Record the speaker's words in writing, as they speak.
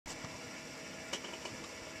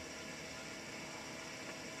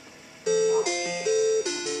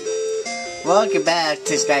Welcome back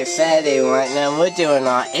to Skype Saturday. Right now we're doing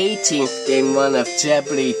our 18th game run of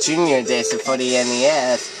Jeopardy Junior Edition for the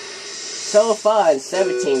NES. So far in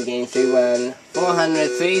 17 games we won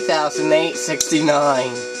 403,869.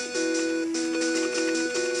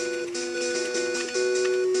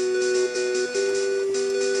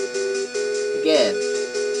 Again,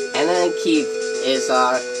 Anna and Keith is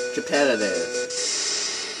our competitors.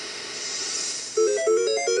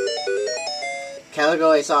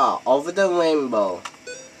 Categories are Over the Rainbow,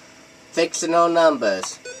 Fictional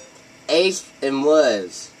Numbers, Ace and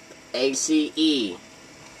Words, ACE,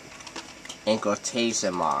 in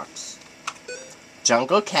quotation marks,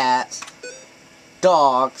 Jungle Cats,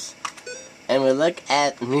 Dogs, and we look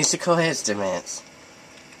at musical instruments.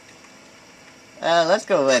 Let's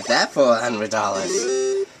go with that for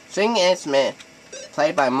 $100. String instrument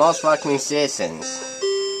played by most rock musicians.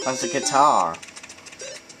 That's a guitar.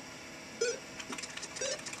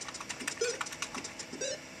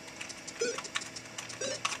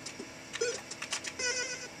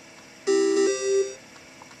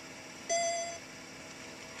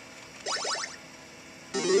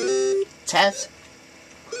 Chess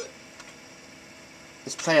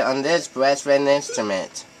is played on this brass red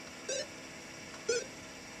instrument.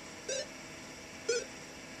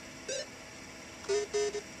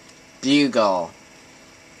 Bugle.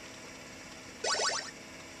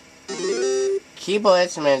 Keyboard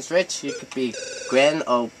instruments which you could be grand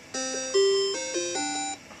or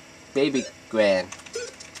baby grand.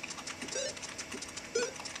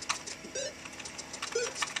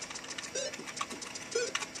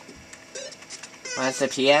 That's the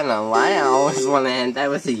piano. Why I always want to end that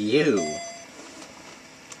with a U.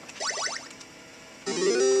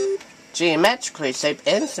 Geometrically shaped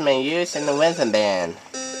instrument used in the rhythm band.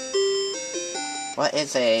 What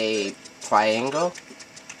is a triangle?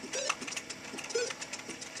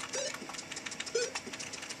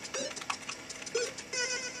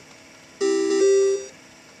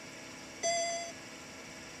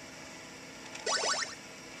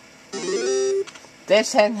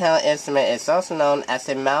 This handheld instrument is also known as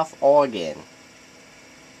a mouth organ.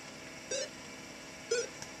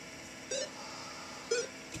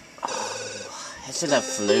 Oh, is it a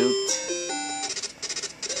flute?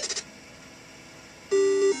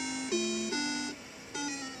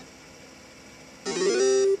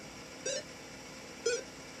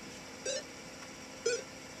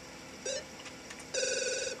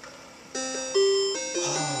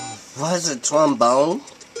 Oh, was it trombone?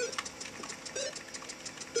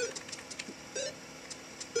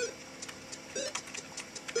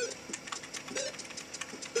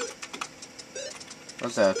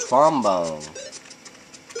 What's a trombone?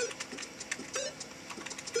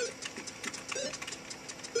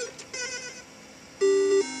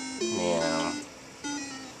 Yeah.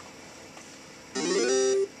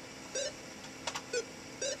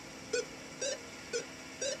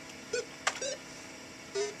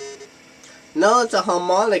 No, it's a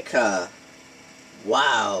harmonica.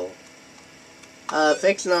 Wow.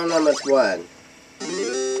 Fictional numbers 1.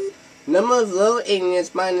 Number of little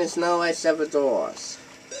Indians minus no white Salvadors.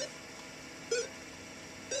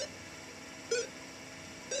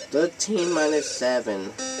 13 minus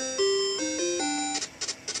 7.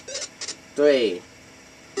 3.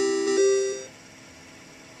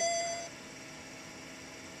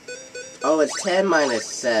 Oh, it's 10 minus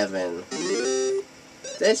 7.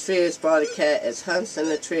 This fierce body cat is hunts in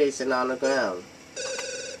the trees and on the ground.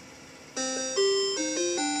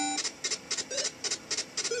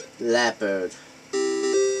 Leopard.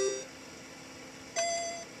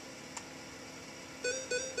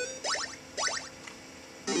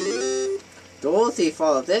 Dorothy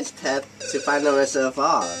followed this path to find the Wizard of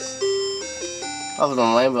Oz. Over the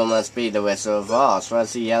rainbow must be the Wizard of Oz.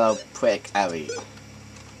 What's the yellow prick, Abby?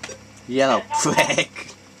 Yellow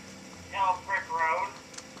prick. Yellow brick road.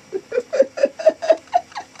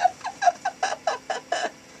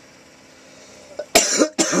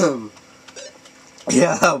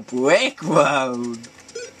 Yellow brick road.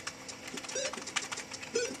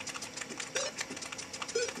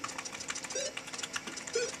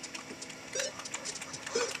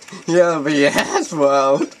 Yellow BS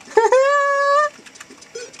road.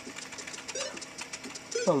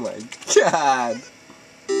 Oh my god.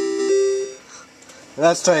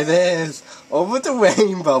 Let's try this. Over the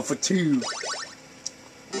rainbow for 2.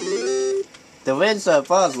 The Wizard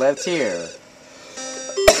of Oz left here.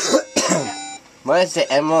 What is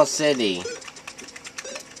the Emerald City?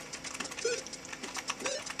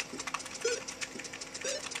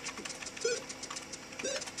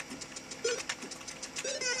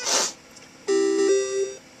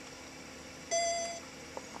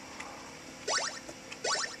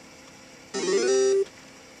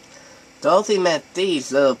 Dorothy met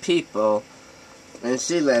these little people when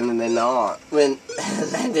she landed in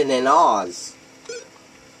Oz.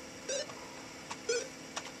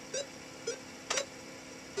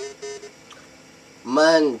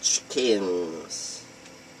 Munchkins.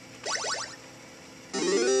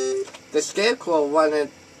 The Scarecrow wanted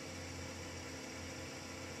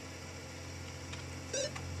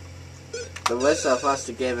the Wizard of Oz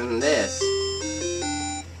to give him this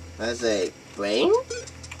as a brain?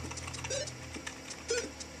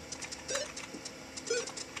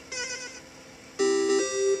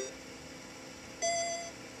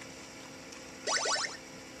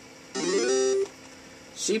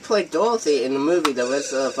 She played Dorothy in the movie The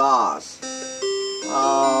Wizard of Oz.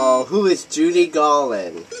 Oh, who is Judy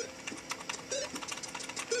Garland?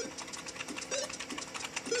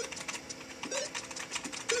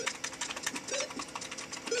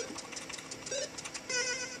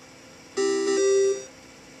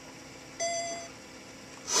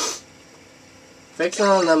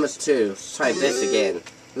 Fictional numbers 2. Let's try this again.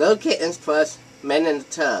 Little kittens plus men in the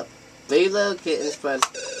tub. 3 little kittens plus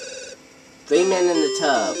 3 men in the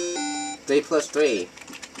tub. 3 plus 3.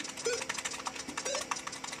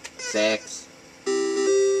 6.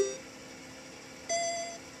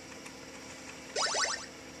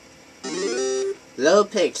 Little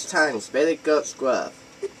pigs times billy goat scruff.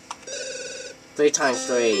 3 times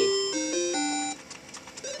 3.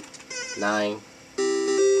 9.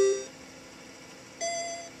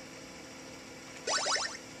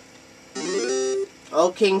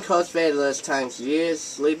 Old King Coast Vaders times years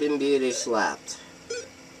Sleeping Beauty slept.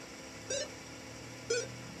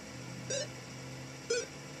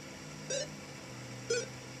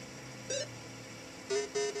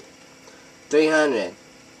 $300.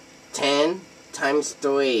 10 times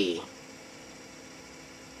 3.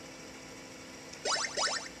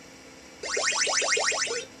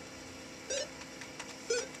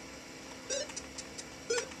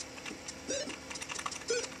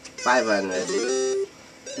 $500.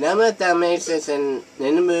 Number of Dalmatians in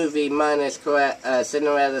the movie minus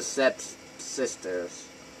Cinderella's stepsisters.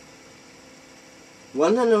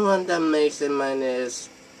 101 Dalmatians minus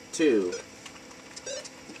 2.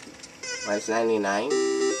 Minus 99.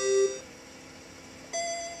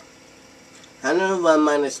 101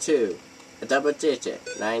 minus 2. A double digit.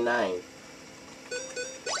 99.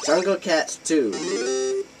 Jungle Cats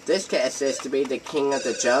 2. This cat says to be the king of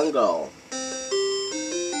the jungle.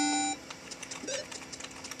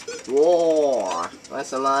 Roar!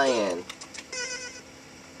 That's a lion.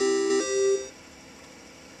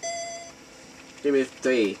 Give me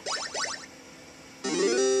 3.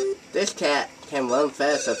 This cat can run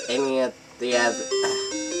fast of any of the other.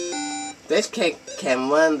 This cat can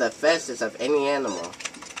run the fastest of any animal.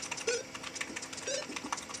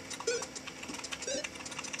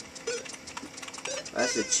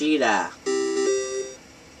 That's a cheetah.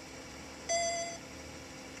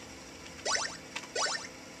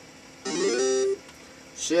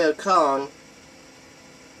 Shere Khan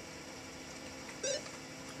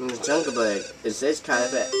from the Jungle Book is this kind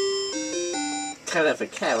of a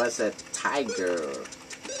cat. What's a tiger?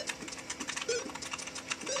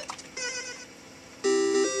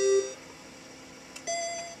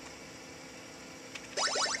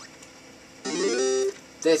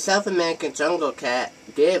 The South American jungle cat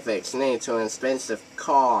gave its name to an expensive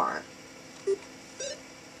car.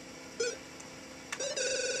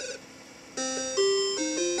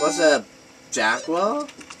 What's a jaguar?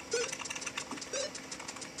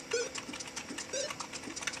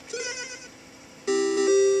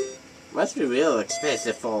 Must be real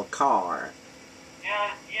expensive for a car.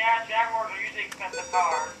 Yeah, Jaguars are usually expensive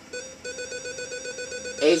cars.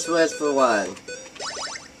 Age words for 1.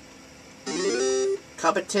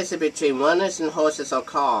 Competition between runners and horses or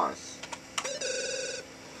cars.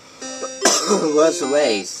 What's a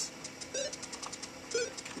race?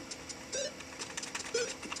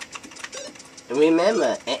 And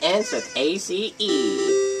remember, it ends with ACE.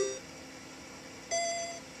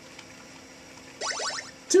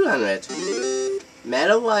 200.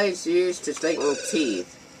 Metal wires used to straighten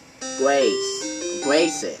teeth.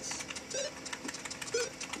 Braces.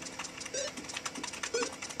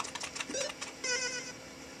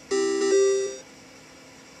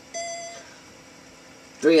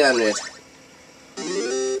 300.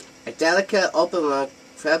 A delicate open work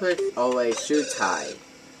fabric or a shoe tie.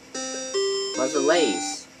 What's a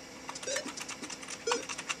lace?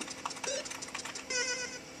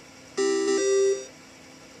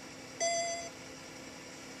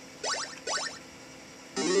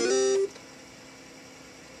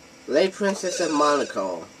 Lay Princess of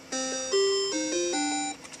Monaco.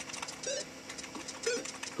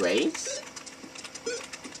 Grace?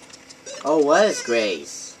 Oh, what is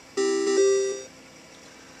Grace?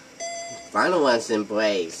 Final one's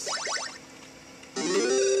Embrace.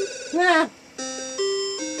 Yeah.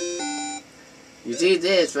 You do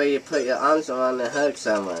this where you put your arms around and hug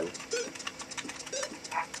someone.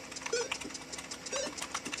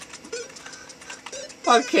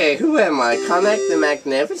 Okay, who am I? Connect the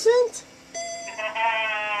Magnificent?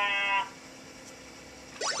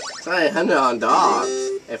 Sorry, 100 on dogs.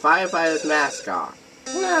 A firefighter's mascot.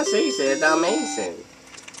 Well, so you said Dalmatian.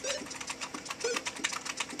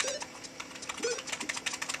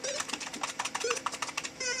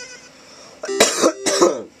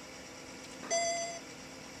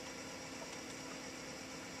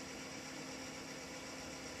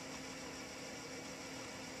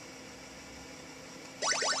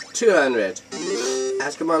 $200.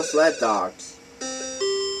 Eskimo sled dogs.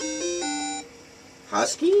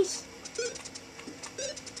 Huskies?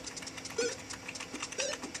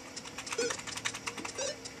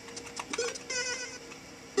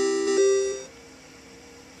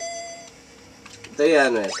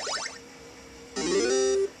 $300.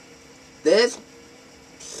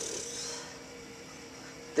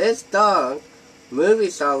 This dog movie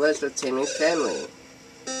star lives with Timmy's family.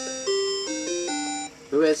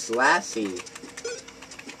 Who is Lassie?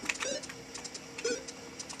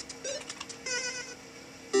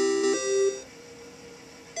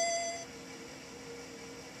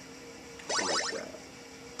 Oh my god.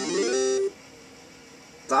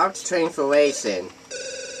 Dogs trained for racing.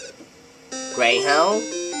 Greyhound?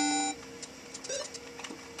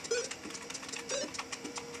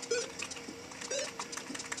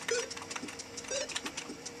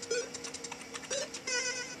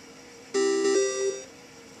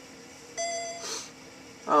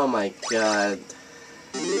 Oh my god.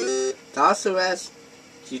 Dogs who ask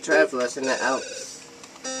you travelers in the Alps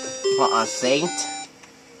for a saint?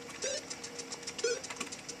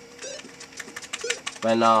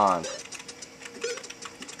 Bernard.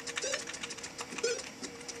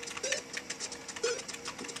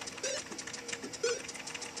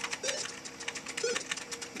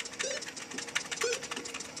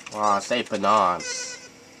 Oh, say bananas.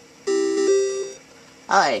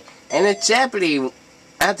 Alright, and the Jeopardy,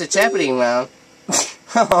 at the Jeopardy round.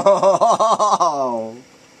 Oh.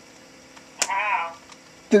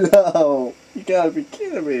 No, you gotta be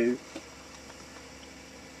kidding me.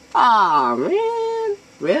 Aw, man.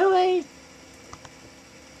 Really?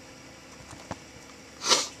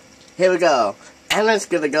 Here we go. Alan's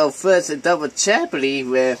gonna go first at double Jeopardy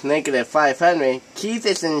with negative 500. Keith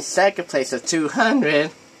is in second place of 200.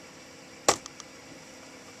 And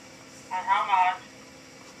how much?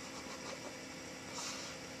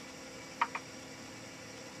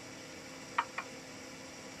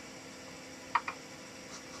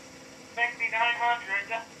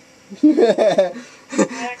 $6,900.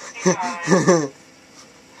 69.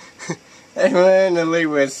 Everyone in the league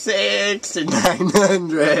with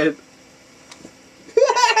 6,900.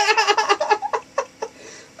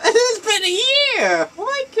 It's been a year! Oh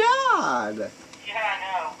my god! Yeah, I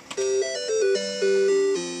know.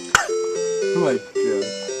 Oh my god.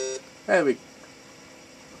 There we...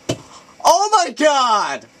 Oh my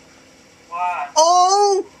god! What?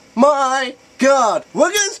 Oh my god!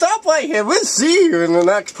 We're gonna stop right here. We'll see you in the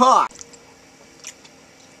next part.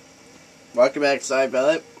 Welcome back, Side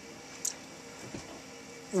Bellet.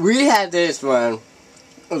 We had this one.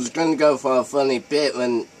 I was gonna go for a funny bit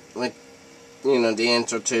when you know, the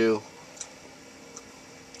intro to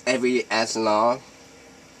every SNR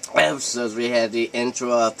episodes. We had the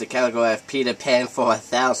intro of the Calligraph Peter Pan for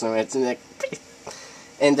 1,000, which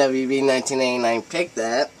NWB 1989 picked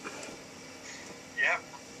that. Yep.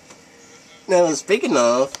 Now, speaking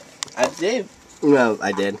of, I did.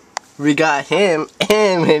 We got him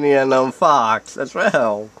and Minnie Unknown Fox as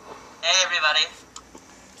well. Hey, everybody.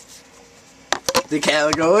 The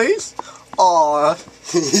categories are,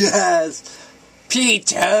 yes,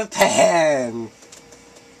 Peter Pan,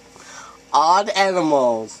 Odd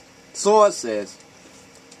Animals, Sources,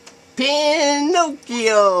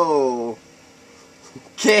 Pinocchio,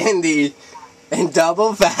 Candy, and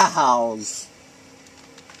Double Vowels.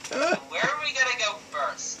 Where are we gonna go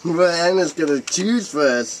first? Well, Anna's gonna choose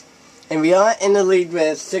first, and we are in the lead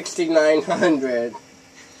with 6,900.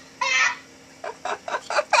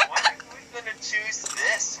 Choose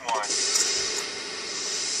this one.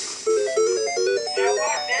 You know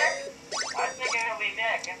what, Nick? I think it'll be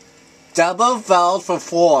Nick. Double vowels for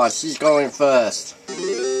 4. She's going first.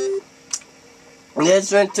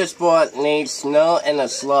 This winter sport needs snow and a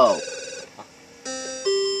slope.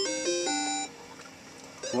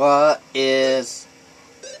 What is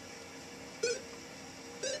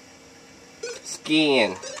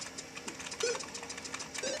skiing.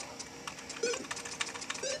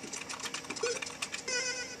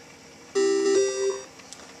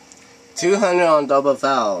 $200 on double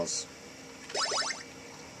vowels.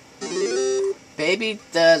 Baby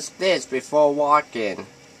does this before walking.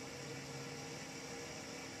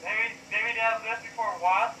 Baby does this before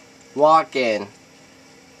what? Walking.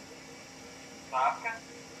 Walking?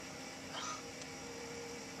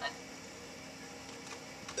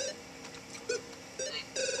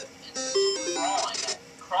 It's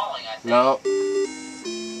crawling, I think. No.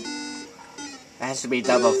 It has to be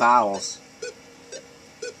double vowels.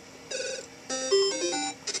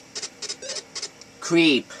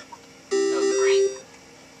 Creep. Oh, creep.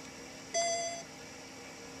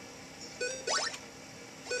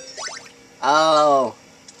 Oh.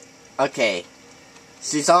 Okay.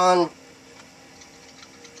 She's on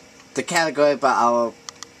the category, but I'll...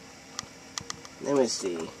 Let me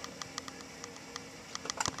see.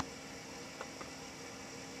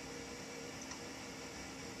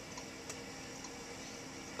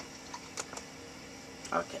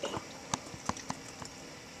 Okay.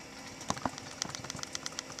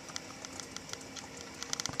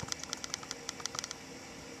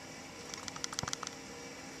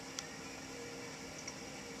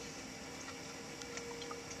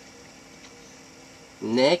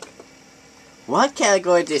 Nick, what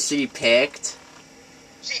category did she pick?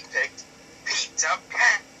 She picked Pizza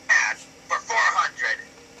Pad for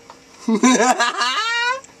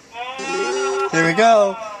 400. Here we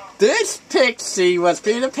go. This pixie was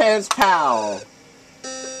Peter Pan's pal.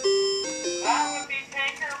 That would be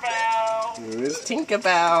Tinkerbell. Who's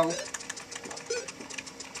Tinkerbell?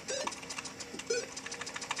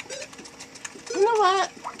 You know what?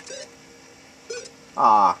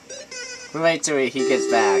 Aw. We'll wait till he gets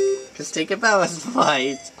back. Because Tinkerbell is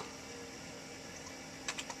white.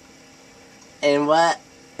 And what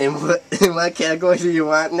category do you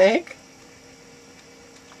want, Nick?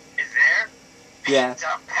 Is there? Yeah.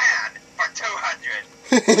 Pizza Pad for 200.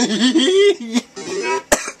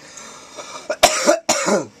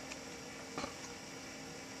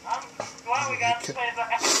 I'm glad we got to say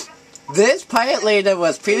that. This pirate leader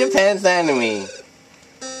was Peter Pan's enemy.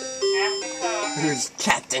 Captain Hook. Who's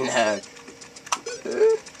Captain Hook?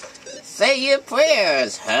 Say your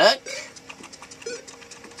prayers, Hook.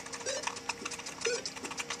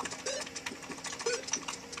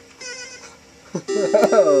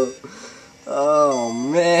 Oh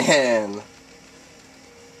man.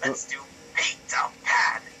 Let's do Pizza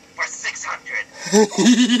Pad for 600.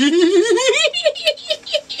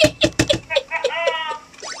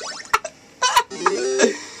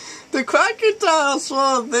 The crocodile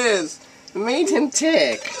swallowed this. It made him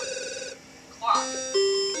tick. Clock.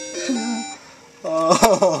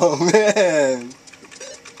 Oh man.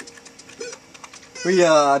 We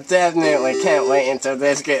definitely can't wait until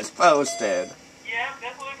this gets posted. Yeah,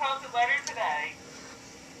 this will be posted later today.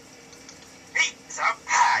 Pizza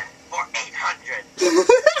Pad for 800.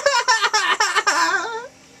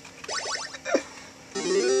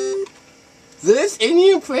 This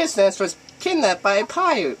Indian princess was kidnapped by the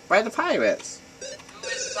pirates. Who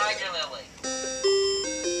is Tiger Lily?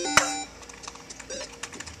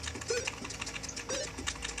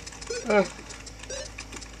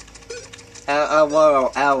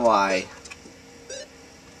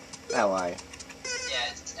 L-Y.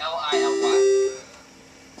 Yeah, it's Lily.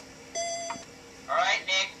 Alright,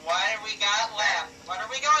 Nick, what have we got left? What are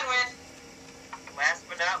we going with? Last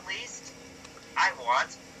but not least, I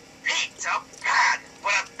want Pizza Pad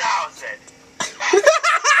for 1,000.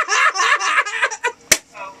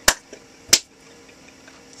 Oh,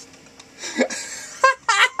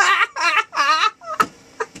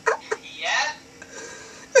 Yeah?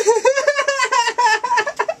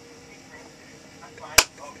 that's fine.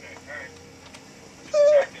 Okay, alright.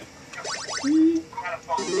 Just checking. Kind of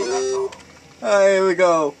funky, that's all. Alright, here we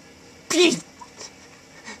go. Peter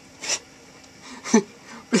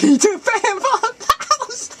Pan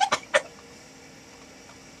 1000.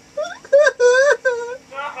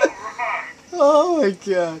 Oh my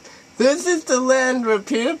god. This is the land where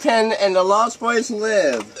Peter Pan and the Lost Boys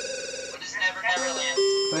live. What is Never Neverland?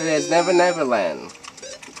 But it's Never Neverland.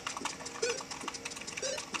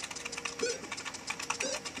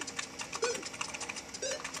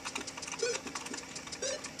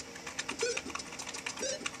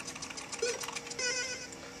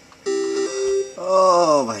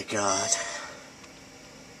 Oh my god.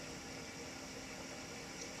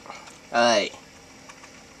 Alright.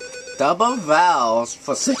 Double vowels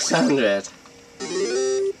for 600.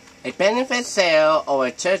 A benefit sale or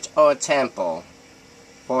a church or a temple.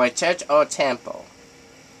 For a church or temple.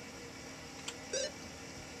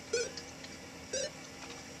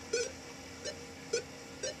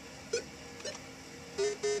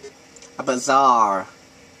 A bazaar.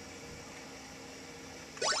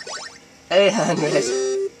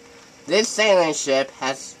 800. This sailing ship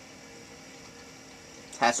has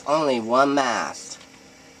only one mast.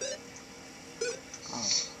 Oh.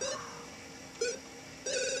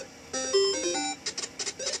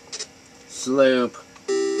 Sloop.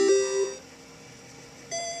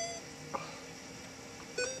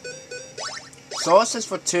 Sources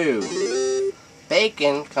for 2.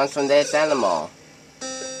 Bacon comes from this animal.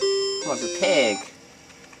 What's a pig?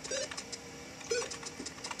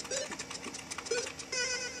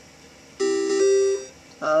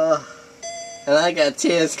 And I got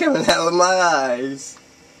tears coming out of my eyes.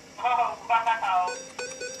 Oh, wow.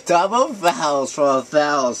 Double vowels for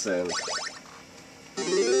 1,000.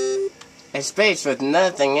 A space with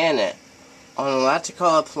nothing in it. An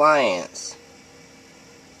electrical appliance.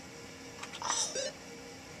 Oh.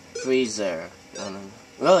 Freezer. No.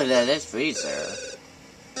 Really, that is freezer.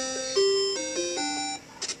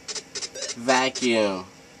 Vacuum.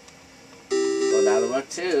 Well, that'll work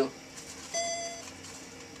too.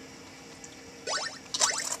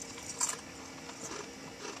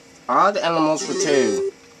 Odd animals for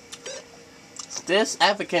 2. This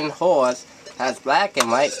African horse has black and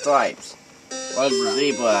white stripes. What's a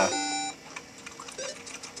zebra?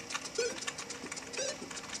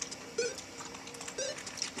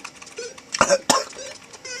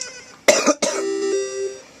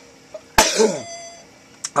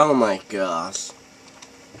 Oh my gosh.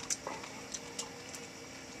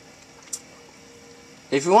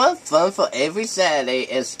 If you want fun for every Saturday,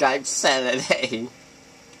 it's Skype Saturday.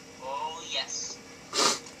 Oh, yes.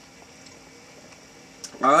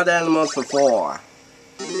 Odd animals for 4.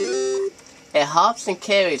 It hops and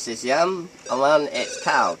carries its young around its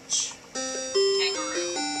pouch.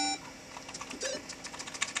 Kangaroo.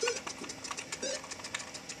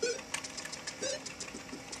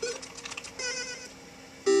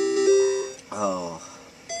 Oh.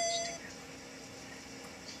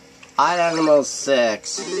 Odd animals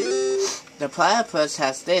 6. The platypus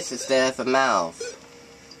has this instead of a mouth.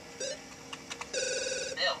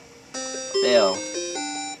 Bill. Bill.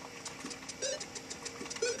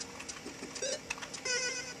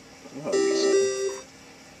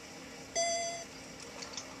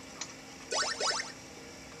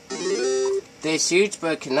 This huge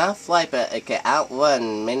bird cannot fly, but it can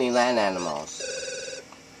outrun many land animals.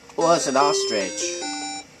 Or is it ostrich?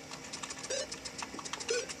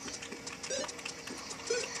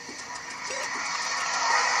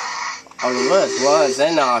 Oh, look, was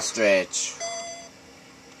an ostrich.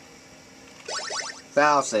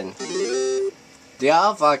 1,000. The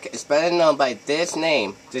aardvark is better known by this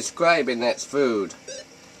name, describing its food.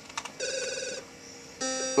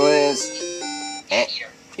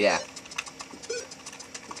 Anteater. Yeah.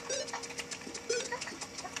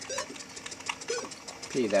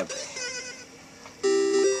 Peter.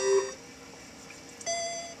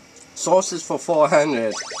 Sources for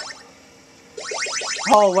 400.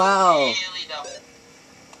 Oh wow. Really double.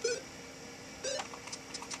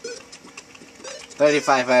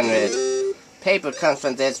 3,500. Paper comes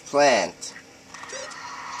from this plant.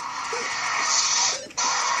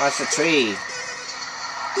 What's a tree?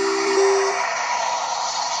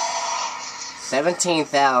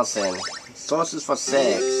 17,000. Sources for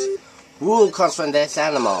 6. Wool comes from this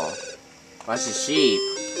animal. What's a sheep?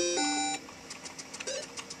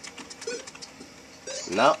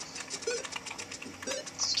 Nope.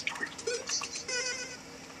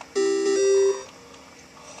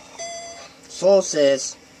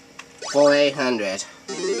 Sources for 800.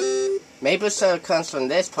 Maple syrup comes from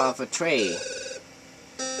this part of a tree.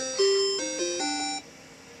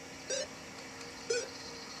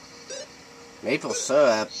 Maple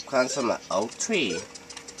syrup comes from an oak tree.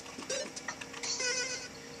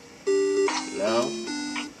 No.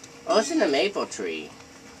 Oh, it's in a maple tree.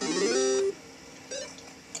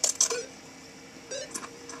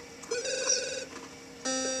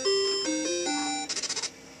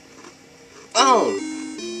 Oh!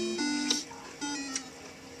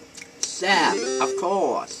 Sap, of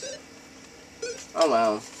course. Oh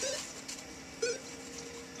well.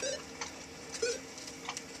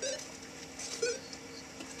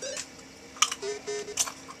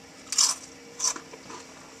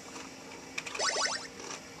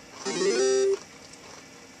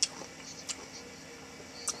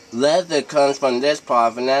 Leather comes from this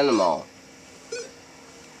part of an animal.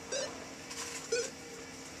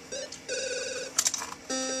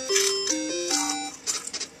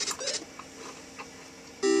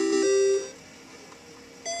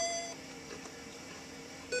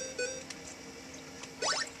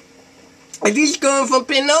 And he's going for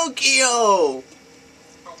Pinocchio!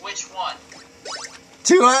 For which Which one?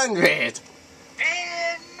 200.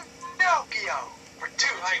 Pinocchio for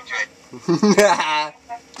 200.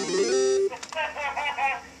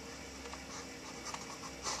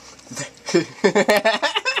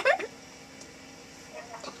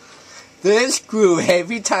 This grew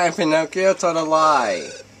every time Pinocchio told a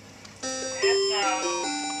lie.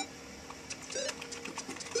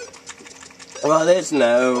 Well, this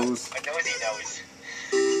knows. A nosy nose.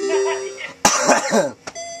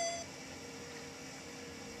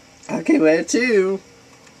 Okay, where to?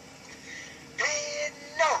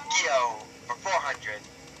 Pinocchio for 400.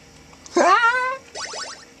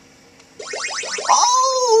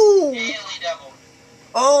 Oh! Daily double.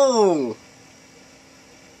 Oh!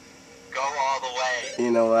 Go all the way.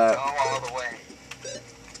 You know Go what? all the way.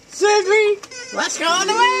 Sidney, let's go all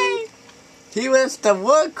the way! He was the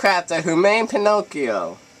woodcrafter who made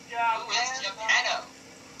Pinocchio. Who is Geppetto?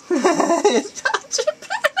 It's not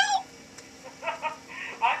Geppetto.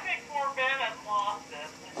 I think poor Ben has lost it.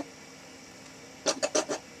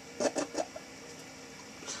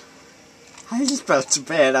 How do you spell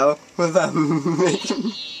Geppetto without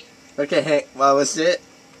me? Okay, hey, what was it?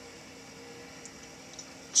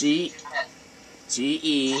 G-E.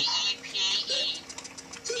 G-E-P-E-T-T.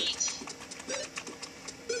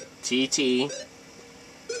 T-T.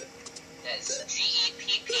 That's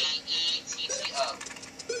G-E-P-P-E-T-T-O.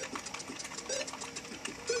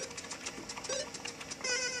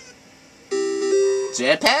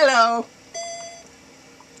 Geppetto.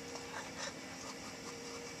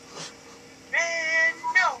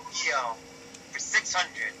 Pinocchio for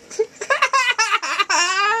 600.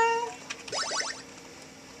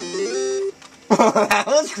 That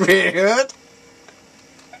was weird.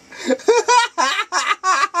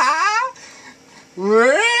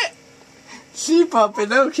 What? She brought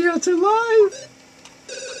Pinocchio to life.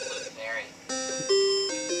 Blueberry.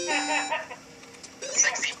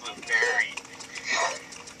 Sexy blueberry.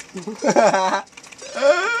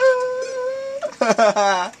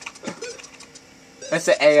 It's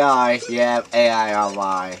an AI. Yeah, AI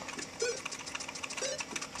online.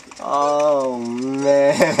 Oh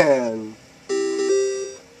man.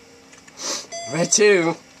 Where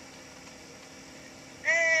to?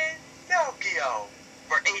 Pinocchio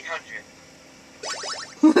for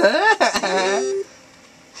 800.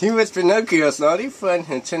 He was Pinocchio's naughty friend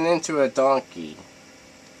who turned into a donkey.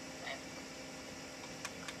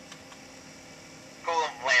 Call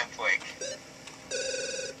him Lampwick.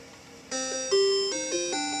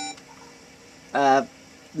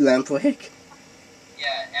 Lampwick?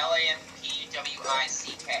 Yeah,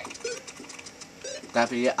 L-A-M-P-W-I-C-K.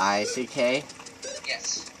 W-I-C-K?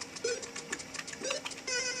 Yes.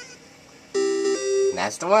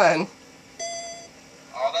 That's the one.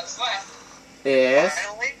 All that's left. Is...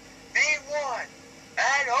 Finally, the one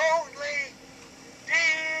and only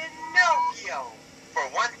Pinocchio for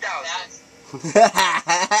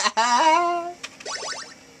 1,000.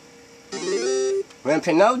 When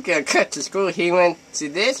Pinocchio cut to school, he went to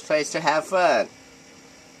this place to have fun.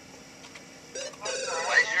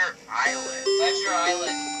 Pleasure Island. Pleasure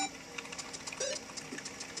Island.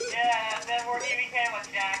 Yeah, and then where he became a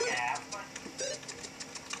jackass.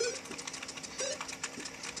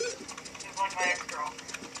 Just like my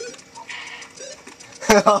ex-girlfriend.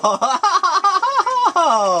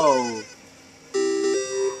 Oh!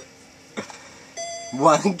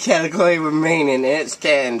 One category remaining, it's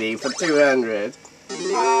candy for 200.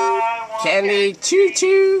 Candy Choo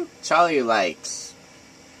Choo Charlie likes.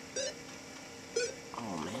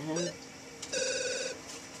 Oh man.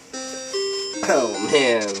 Oh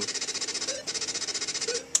man.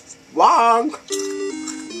 Wrong!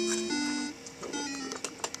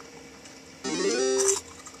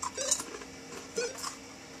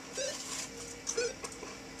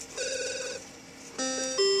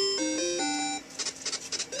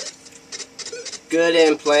 Good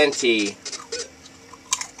and plenty.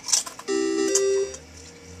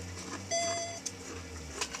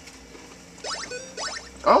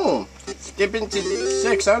 Oh, skipping to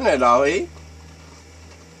 600, Ollie.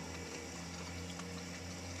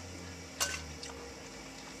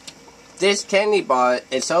 This candy bar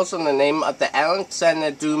is also the name of the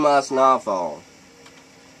Alexander Dumas novel.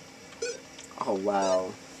 Oh,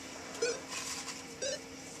 wow.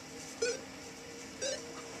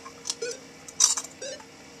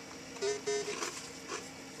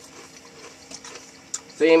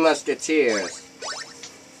 Three Musketeers.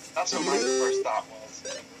 That's what my first thought was.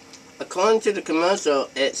 According to the commercial,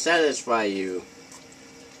 it satisfies you.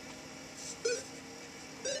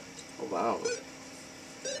 Oh, wow.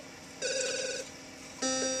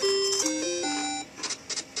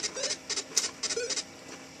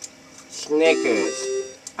 Snickers.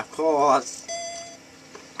 Of course.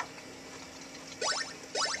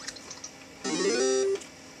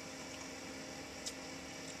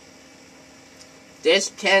 This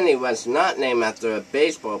candy was not named after a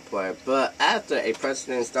baseball player, but after a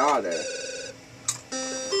president's daughter.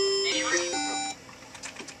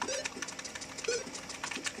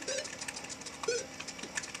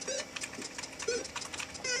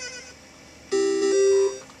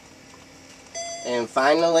 And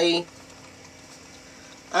finally,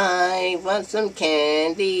 I want some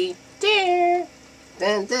candy, dear.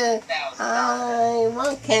 Dun, dun. I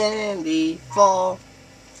want candy for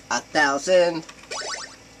 1,000.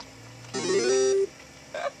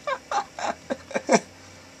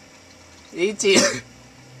 E.T.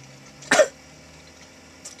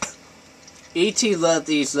 E.T. loved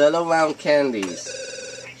these little round candies.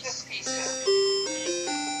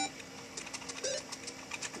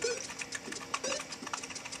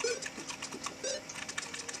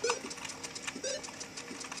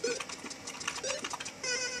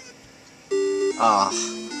 Ah,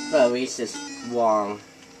 but at least it's wrong.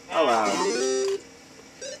 Oh well.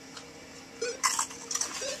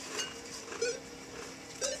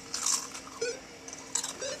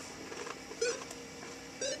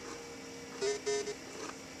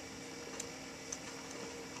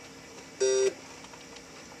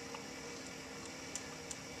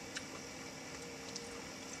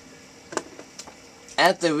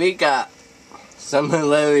 After we got some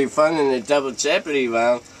hilarious fun in the double Jeopardy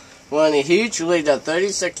round, won a huge lead of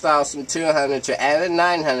 36,200 to added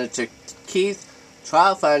 900 to Keith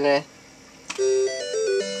 1,200.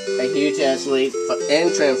 A huge ass lead for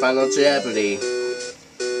entering Final Jeopardy.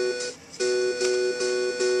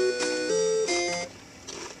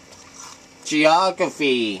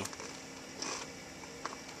 Geography.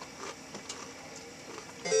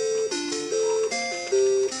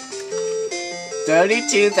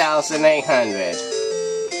 $32,800.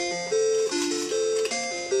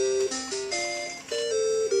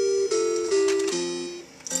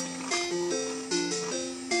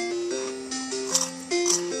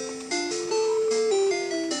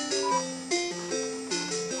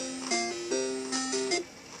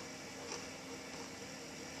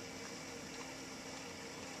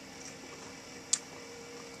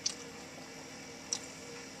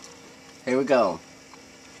 Here we go.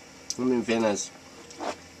 Let me finish.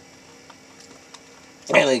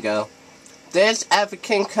 There we go. This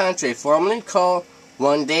African country, formerly called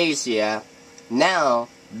Rhodesia, now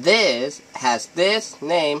this has this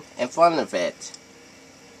name in front of it.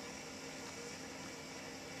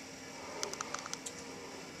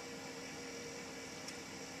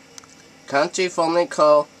 Country formerly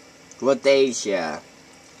called Rhodesia.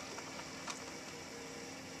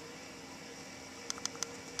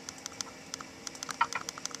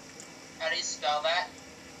 How do you spell that?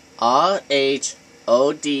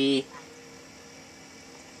 Rhodesia.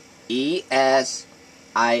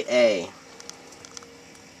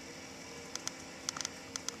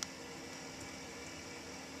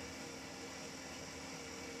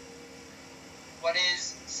 What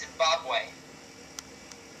is Zimbabwe?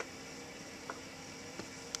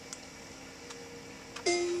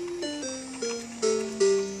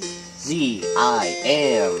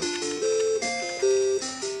 Zimbaabwe.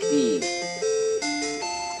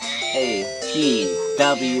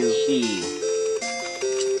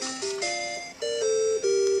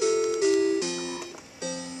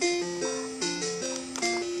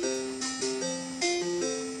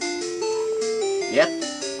 Yep.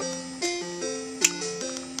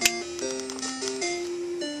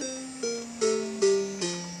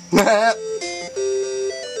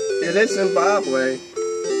 It is Zimbabwe.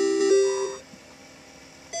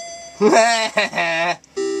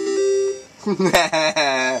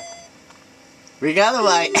 We got it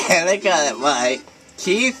right, and I got it right.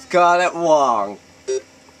 Keith got it wrong.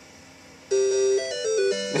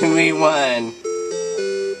 And we won.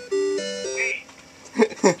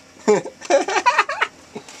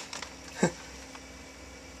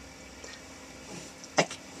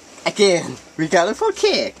 Again, we got it for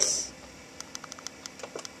kicks.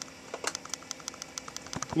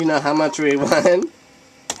 You know how much we won? How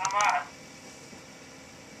much?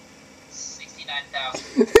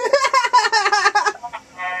 69,000.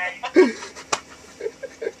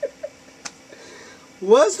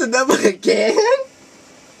 What's the number again?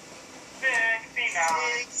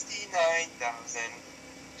 69,000.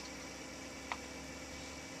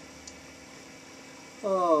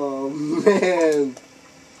 Oh man.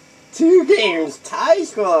 2 games tie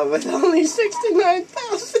score with only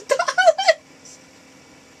 $69,000.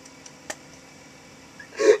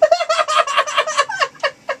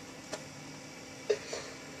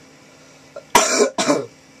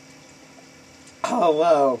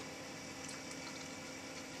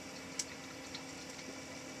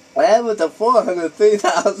 And with the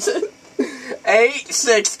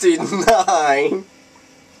 403,869.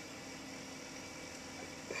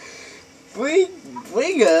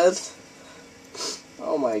 Bring us,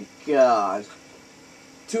 oh my god,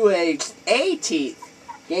 to a 18th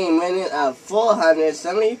game winning of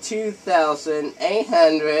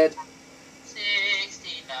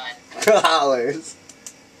 $472,869.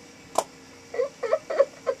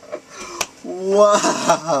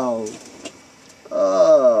 Wow.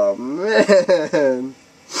 Oh man.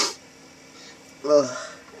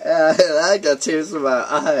 I got tears in my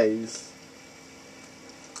eyes.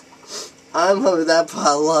 I'm hoping that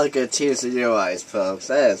probably got tears in your eyes, folks.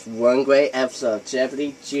 That is one great episode of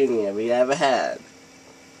Jeopardy Jr. we ever had.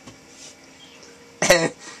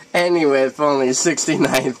 Anyway, for only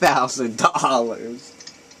 $69,000.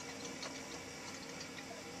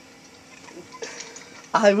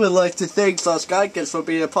 I would like to thank those guys for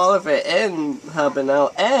being a part of it and helping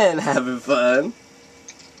out and having fun.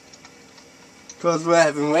 Because we're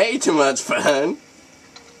having way too much fun.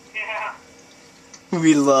 Yeah.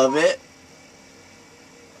 We love it.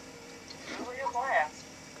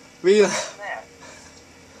 We.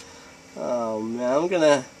 Oh man, I'm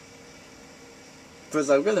gonna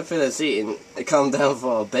finish eating and calm down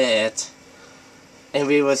for a bit. And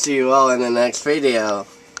we will see you all in the next video.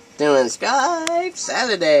 Doing Skype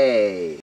Saturday.